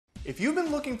If you've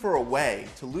been looking for a way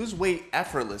to lose weight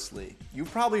effortlessly, you've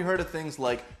probably heard of things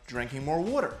like drinking more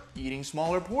water, eating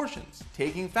smaller portions,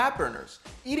 taking fat burners,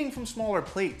 eating from smaller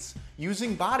plates,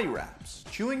 using body wraps,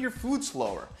 chewing your food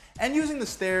slower, and using the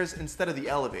stairs instead of the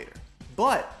elevator.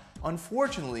 But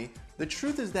unfortunately, the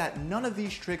truth is that none of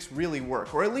these tricks really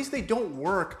work, or at least they don't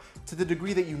work to the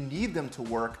degree that you need them to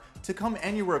work to come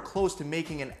anywhere close to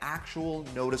making an actual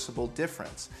noticeable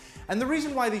difference. And the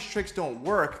reason why these tricks don't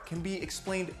work can be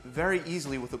explained very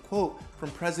easily with a quote from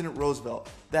President Roosevelt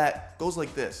that goes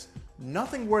like this: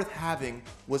 "Nothing worth having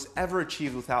was ever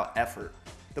achieved without effort."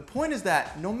 The point is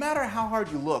that no matter how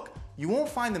hard you look, you won't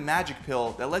find the magic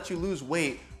pill that lets you lose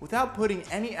weight without putting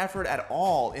any effort at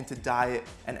all into diet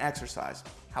and exercise.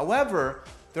 However,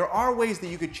 there are ways that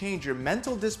you could change your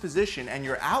mental disposition and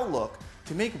your outlook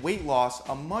to make weight loss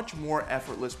a much more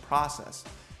effortless process.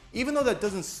 Even though that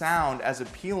doesn't sound as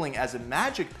appealing as a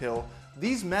magic pill,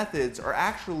 these methods are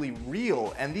actually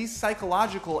real, and these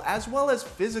psychological as well as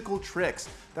physical tricks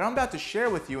that I'm about to share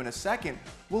with you in a second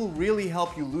will really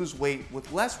help you lose weight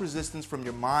with less resistance from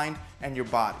your mind and your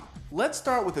body. Let's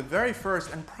start with the very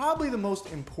first and probably the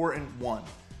most important one.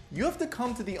 You have to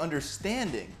come to the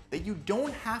understanding that you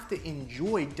don't have to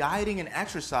enjoy dieting and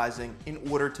exercising in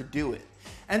order to do it.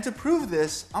 And to prove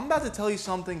this, I'm about to tell you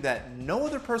something that no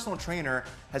other personal trainer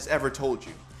has ever told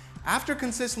you. After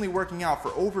consistently working out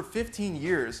for over 15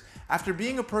 years, after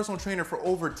being a personal trainer for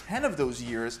over 10 of those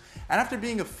years, and after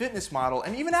being a fitness model,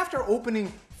 and even after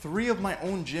opening 3 of my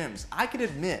own gyms, I can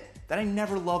admit that I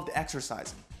never loved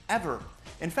exercising, ever.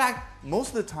 In fact, most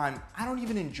of the time, I don't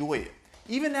even enjoy it.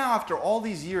 Even now, after all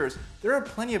these years, there are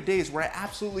plenty of days where I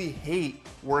absolutely hate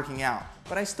working out,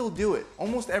 but I still do it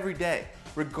almost every day,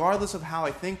 regardless of how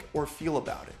I think or feel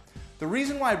about it. The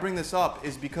reason why I bring this up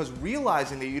is because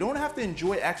realizing that you don't have to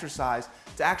enjoy exercise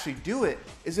to actually do it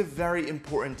is a very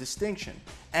important distinction.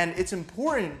 And it's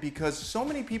important because so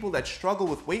many people that struggle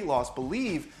with weight loss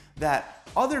believe that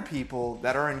other people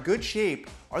that are in good shape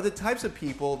are the types of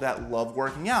people that love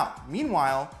working out.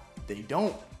 Meanwhile, they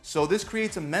don't. So this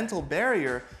creates a mental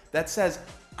barrier that says,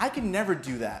 I can never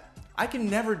do that. I can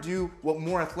never do what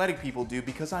more athletic people do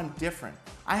because I'm different.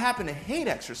 I happen to hate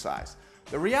exercise.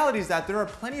 The reality is that there are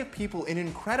plenty of people in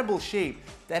incredible shape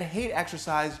that hate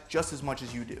exercise just as much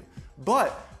as you do.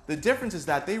 But the difference is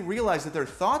that they realize that their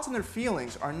thoughts and their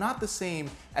feelings are not the same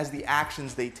as the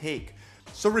actions they take.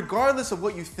 So regardless of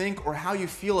what you think or how you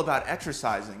feel about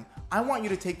exercising, I want you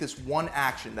to take this one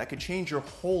action that could change your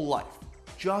whole life.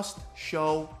 Just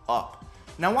show up.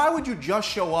 Now, why would you just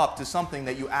show up to something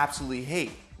that you absolutely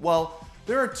hate? Well,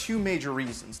 there are 2 major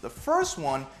reasons. The first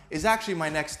one is actually my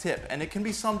next tip, and it can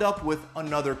be summed up with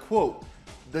another quote.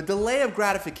 The delay of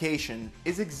gratification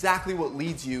is exactly what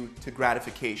leads you to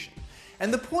gratification.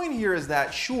 And the point here is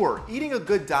that, sure, eating a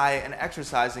good diet and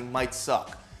exercising might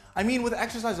suck. I mean, with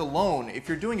exercise alone, if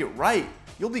you're doing it right,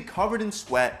 you'll be covered in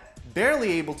sweat,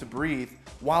 barely able to breathe,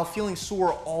 while feeling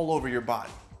sore all over your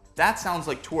body. That sounds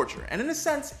like torture, and in a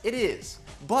sense, it is.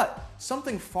 But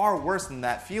something far worse than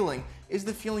that feeling is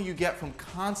the feeling you get from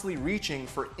constantly reaching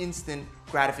for instant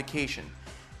gratification.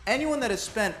 Anyone that has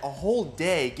spent a whole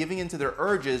day giving into their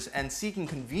urges and seeking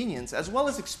convenience as well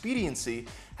as expediency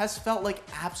has felt like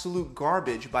absolute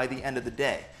garbage by the end of the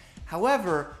day.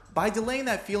 However, by delaying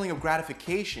that feeling of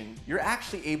gratification, you're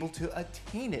actually able to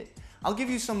attain it. I'll give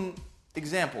you some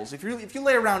examples. If you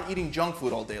lay around eating junk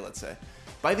food all day, let's say,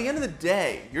 by the end of the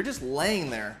day, you're just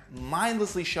laying there,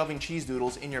 mindlessly shoving cheese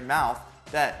doodles in your mouth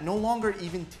that no longer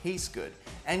even taste good.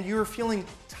 And you're feeling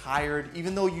tired,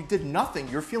 even though you did nothing,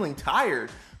 you're feeling tired,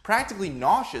 practically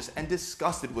nauseous and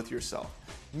disgusted with yourself.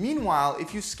 Meanwhile,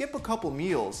 if you skip a couple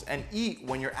meals and eat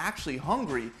when you're actually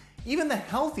hungry, even the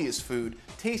healthiest food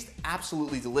tastes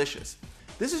absolutely delicious.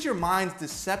 This is your mind's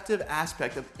deceptive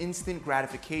aspect of instant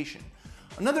gratification.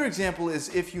 Another example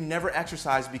is if you never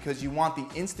exercise because you want the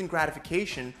instant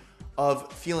gratification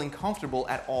of feeling comfortable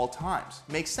at all times.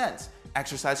 Makes sense.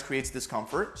 Exercise creates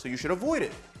discomfort, so you should avoid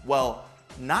it. Well,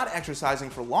 not exercising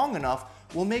for long enough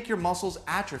will make your muscles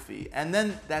atrophy, and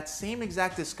then that same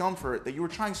exact discomfort that you were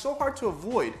trying so hard to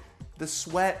avoid, the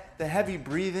sweat, the heavy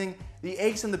breathing, the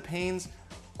aches and the pains,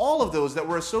 all of those that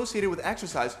were associated with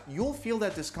exercise, you'll feel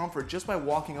that discomfort just by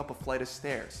walking up a flight of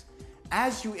stairs.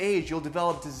 As you age, you'll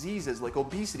develop diseases like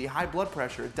obesity, high blood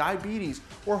pressure, diabetes,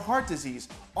 or heart disease,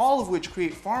 all of which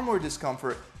create far more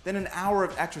discomfort than an hour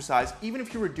of exercise, even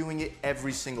if you were doing it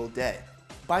every single day.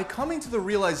 By coming to the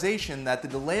realization that the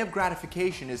delay of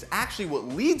gratification is actually what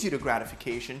leads you to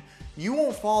gratification, you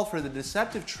won't fall for the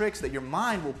deceptive tricks that your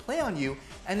mind will play on you,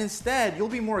 and instead you'll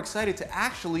be more excited to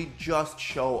actually just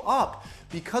show up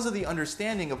because of the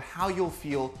understanding of how you'll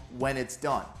feel when it's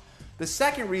done. The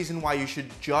second reason why you should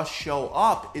just show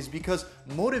up is because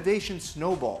motivation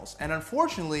snowballs, and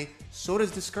unfortunately, so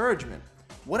does discouragement.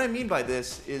 What I mean by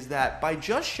this is that by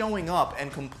just showing up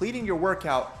and completing your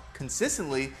workout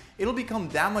consistently, it'll become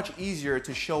that much easier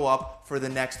to show up for the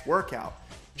next workout.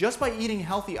 Just by eating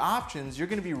healthy options, you're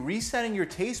going to be resetting your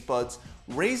taste buds,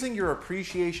 raising your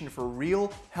appreciation for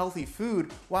real, healthy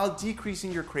food while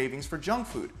decreasing your cravings for junk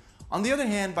food. On the other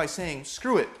hand, by saying,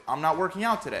 screw it, I'm not working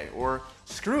out today, or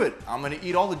screw it, I'm going to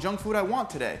eat all the junk food I want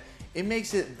today, it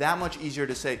makes it that much easier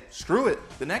to say, screw it,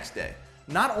 the next day.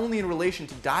 Not only in relation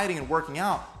to dieting and working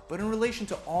out, but in relation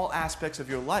to all aspects of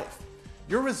your life.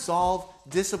 Your resolve,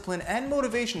 discipline, and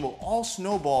motivation will all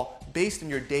snowball based on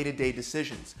your day-to-day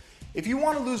decisions. If you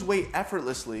want to lose weight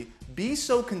effortlessly, be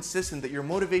so consistent that your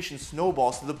motivation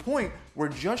snowballs to the point where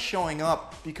just showing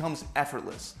up becomes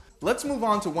effortless. Let's move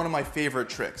on to one of my favorite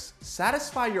tricks.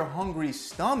 Satisfy your hungry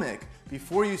stomach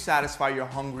before you satisfy your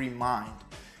hungry mind.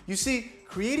 You see,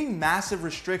 creating massive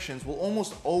restrictions will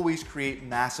almost always create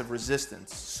massive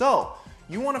resistance. So,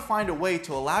 you want to find a way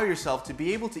to allow yourself to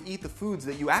be able to eat the foods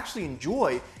that you actually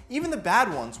enjoy, even the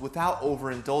bad ones, without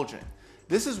overindulging.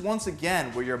 This is once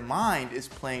again where your mind is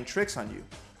playing tricks on you.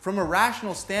 From a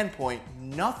rational standpoint,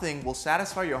 nothing will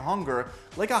satisfy your hunger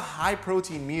like a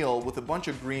high-protein meal with a bunch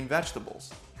of green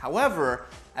vegetables. However,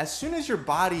 as soon as your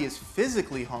body is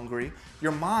physically hungry,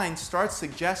 your mind starts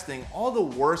suggesting all the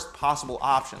worst possible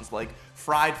options like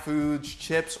fried foods,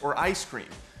 chips, or ice cream.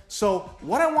 So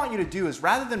what I want you to do is,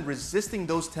 rather than resisting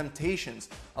those temptations,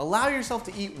 allow yourself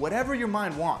to eat whatever your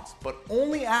mind wants, but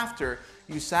only after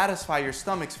you satisfy your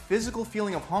stomach's physical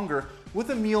feeling of hunger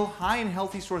with a meal high in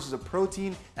healthy sources of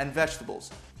protein and vegetables.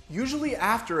 Usually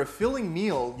after a filling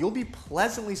meal, you'll be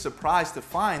pleasantly surprised to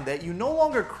find that you no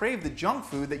longer crave the junk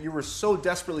food that you were so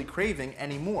desperately craving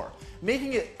anymore,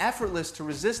 making it effortless to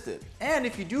resist it. And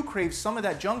if you do crave some of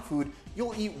that junk food,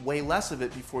 you'll eat way less of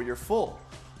it before you're full.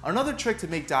 Another trick to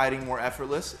make dieting more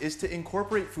effortless is to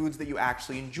incorporate foods that you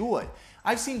actually enjoy.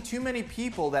 I've seen too many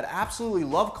people that absolutely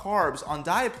love carbs on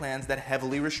diet plans that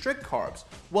heavily restrict carbs.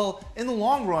 Well, in the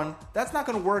long run, that's not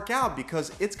going to work out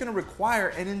because it's going to require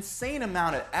an insane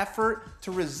amount of effort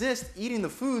to resist eating the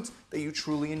foods that you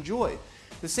truly enjoy.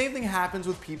 The same thing happens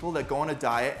with people that go on a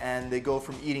diet and they go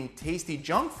from eating tasty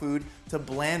junk food to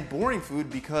bland, boring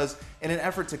food because in an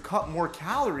effort to cut more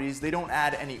calories, they don't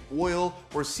add any oil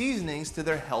or seasonings to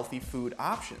their healthy food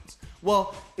options.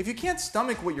 Well, if you can't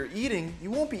stomach what you're eating, you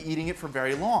won't be eating it for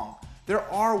very long. There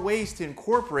are ways to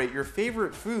incorporate your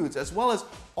favorite foods as well as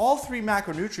all 3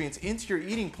 macronutrients into your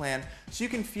eating plan so you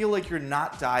can feel like you're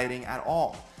not dieting at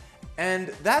all. And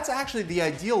that's actually the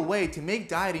ideal way to make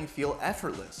dieting feel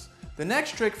effortless. The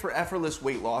next trick for effortless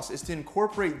weight loss is to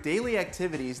incorporate daily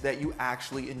activities that you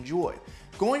actually enjoy.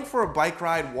 Going for a bike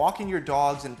ride, walking your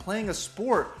dogs, and playing a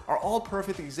sport are all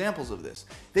perfect examples of this.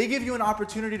 They give you an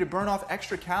opportunity to burn off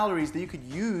extra calories that you could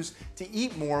use to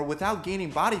eat more without gaining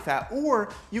body fat,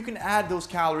 or you can add those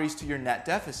calories to your net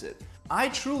deficit. I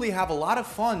truly have a lot of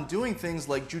fun doing things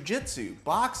like jujitsu,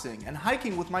 boxing, and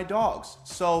hiking with my dogs.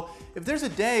 So if there's a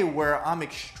day where I'm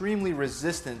extremely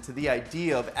resistant to the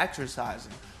idea of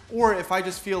exercising, or if I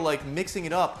just feel like mixing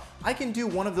it up, I can do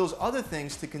one of those other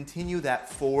things to continue that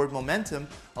forward momentum,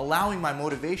 allowing my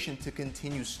motivation to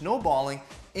continue snowballing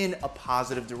in a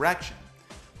positive direction.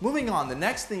 Moving on, the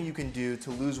next thing you can do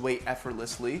to lose weight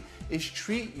effortlessly is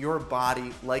treat your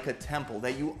body like a temple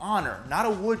that you honor, not a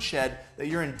woodshed that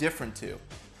you're indifferent to.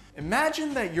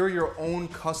 Imagine that you're your own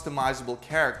customizable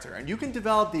character and you can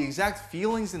develop the exact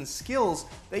feelings and skills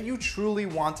that you truly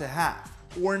want to have,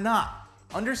 or not.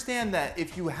 Understand that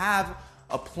if you have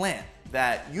a plant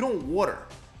that you don't water,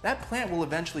 that plant will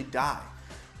eventually die.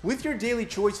 With your daily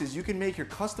choices, you can make your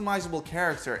customizable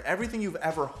character everything you've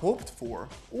ever hoped for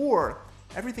or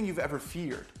everything you've ever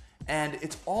feared. And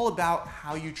it's all about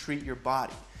how you treat your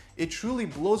body. It truly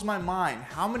blows my mind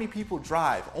how many people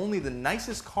drive only the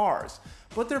nicest cars,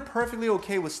 but they're perfectly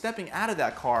okay with stepping out of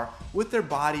that car with their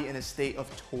body in a state of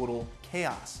total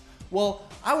chaos. Well,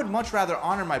 I would much rather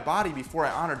honor my body before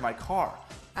I honored my car.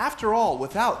 After all,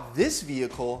 without this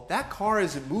vehicle, that car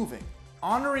isn't moving.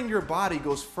 Honoring your body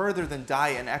goes further than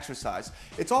diet and exercise.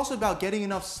 It's also about getting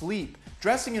enough sleep,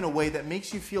 dressing in a way that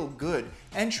makes you feel good,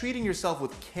 and treating yourself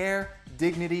with care,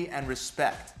 dignity, and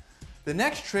respect. The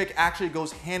next trick actually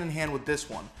goes hand in hand with this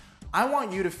one. I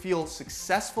want you to feel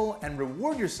successful and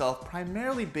reward yourself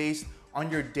primarily based on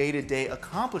your day-to-day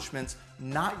accomplishments,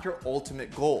 not your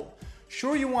ultimate goal.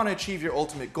 Sure, you want to achieve your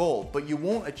ultimate goal, but you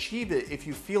won't achieve it if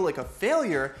you feel like a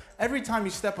failure every time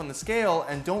you step on the scale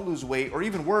and don't lose weight, or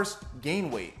even worse, gain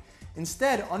weight.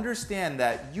 Instead, understand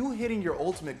that you hitting your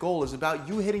ultimate goal is about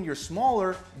you hitting your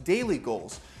smaller daily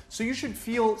goals. So you should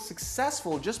feel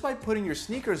successful just by putting your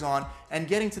sneakers on and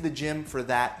getting to the gym for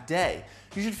that day.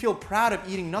 You should feel proud of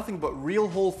eating nothing but real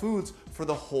whole foods for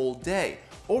the whole day.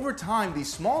 Over time,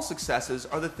 these small successes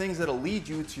are the things that'll lead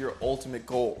you to your ultimate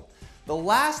goal. The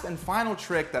last and final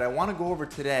trick that I want to go over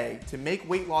today to make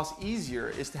weight loss easier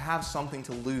is to have something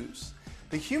to lose.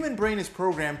 The human brain is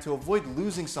programmed to avoid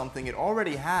losing something it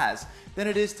already has than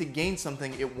it is to gain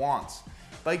something it wants.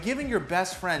 By giving your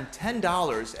best friend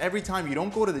 $10 every time you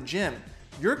don't go to the gym,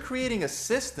 you're creating a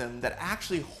system that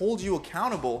actually holds you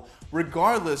accountable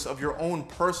regardless of your own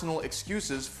personal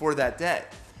excuses for that day.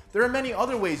 There are many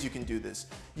other ways you can do this.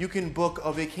 You can book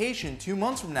a vacation 2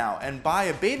 months from now and buy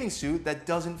a bathing suit that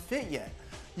doesn't fit yet.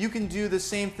 You can do the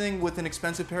same thing with an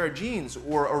expensive pair of jeans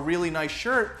or a really nice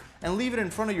shirt and leave it in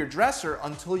front of your dresser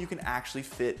until you can actually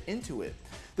fit into it.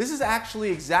 This is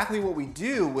actually exactly what we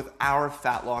do with our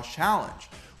Fat Loss Challenge.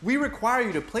 We require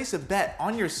you to place a bet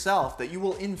on yourself that you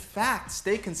will in fact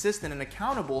stay consistent and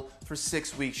accountable for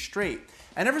 6 weeks straight.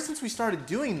 And ever since we started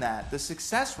doing that, the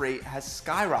success rate has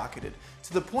skyrocketed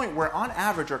to the point where on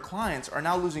average our clients are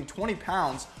now losing 20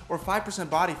 pounds or 5%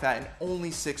 body fat in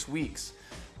only 6 weeks.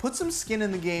 Put some skin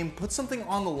in the game, put something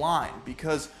on the line,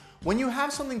 because when you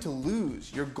have something to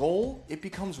lose, your goal, it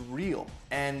becomes real,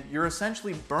 and you're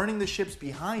essentially burning the ships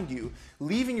behind you,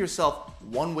 leaving yourself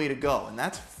one way to go, and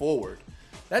that's forward.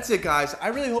 That's it, guys. I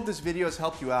really hope this video has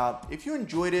helped you out. If you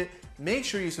enjoyed it, make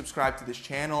sure you subscribe to this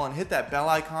channel and hit that bell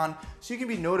icon so you can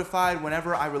be notified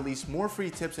whenever I release more free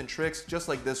tips and tricks just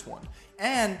like this one.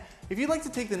 And if you'd like to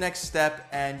take the next step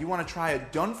and you want to try a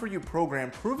done-for-you program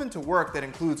proven to work that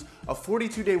includes a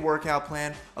 42-day workout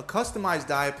plan, a customized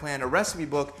diet plan, a recipe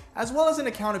book, as well as an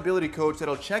accountability coach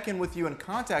that'll check in with you and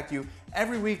contact you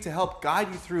every week to help guide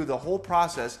you through the whole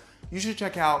process, you should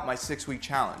check out my 6-week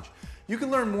challenge. You can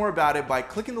learn more about it by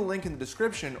clicking the link in the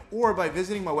description or by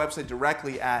visiting my website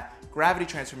directly at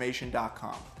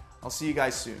gravitytransformation.com. I'll see you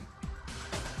guys soon.